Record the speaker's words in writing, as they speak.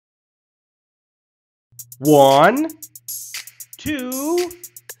1, 2,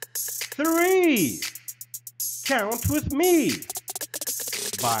 3. Count with me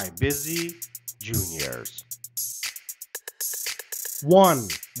by Busy Juniors. 1,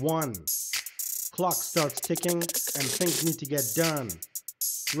 1. Clock starts ticking and things need to get done.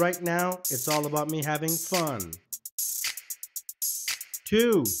 Right now, it's all about me having fun.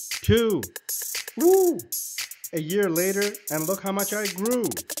 2, 2. Woo! A year later, and look how much I grew.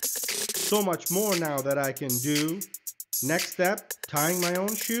 So much more now that I can do. Next step, tying my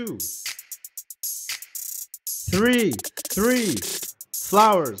own shoe. 3, 3.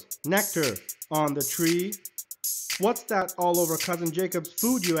 Flowers, nectar on the tree. What's that all over Cousin Jacob's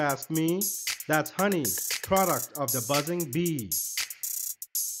food, you ask me? That's honey, product of the buzzing bee.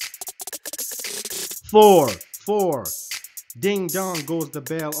 4, 4. Ding dong goes the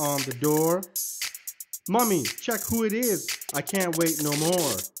bell on the door. Mommy, check who it is. I can't wait no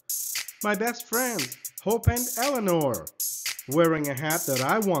more. My best friends, Hope and Eleanor, wearing a hat that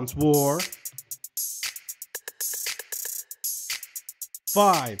I once wore.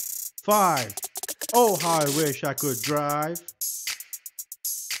 5, 5. Oh, how I wish I could drive.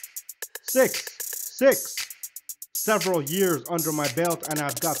 6, 6. Several years under my belt and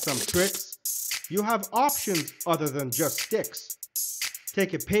I've got some tricks. You have options other than just sticks.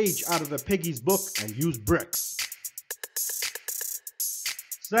 Take a page out of the piggy's book and use bricks.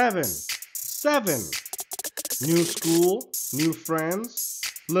 7, 7. New school, new friends,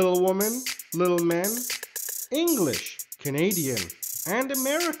 little woman, little men, English, Canadian, and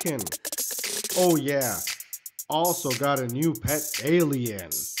American. Oh yeah, also got a new pet alien.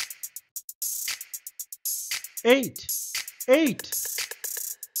 8, 8.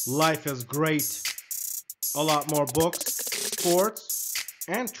 Life is great. A lot more books, sports,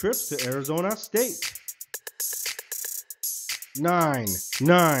 and trips to Arizona State. 9,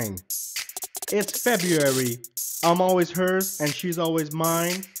 9. It's February. I'm always hers and she's always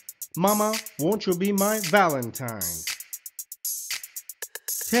mine. Mama, won't you be my Valentine?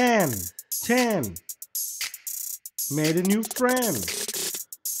 10, 10. Made a new friend.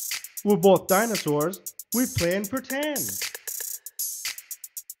 We're both dinosaurs. We play and pretend.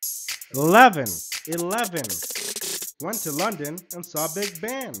 11, 11. Went to London and saw Big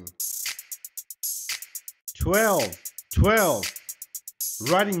Ben. 12, 12.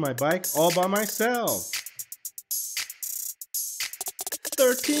 Riding my bike all by myself.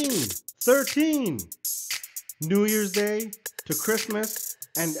 13, 13. New Year's Day to Christmas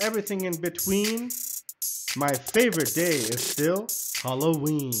and everything in between. My favorite day is still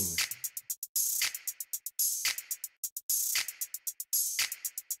Halloween.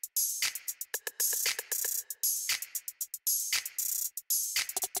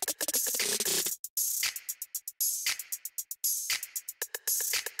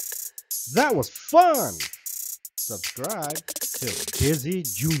 That was fun! Subscribe to Busy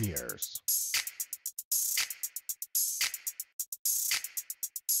Juniors.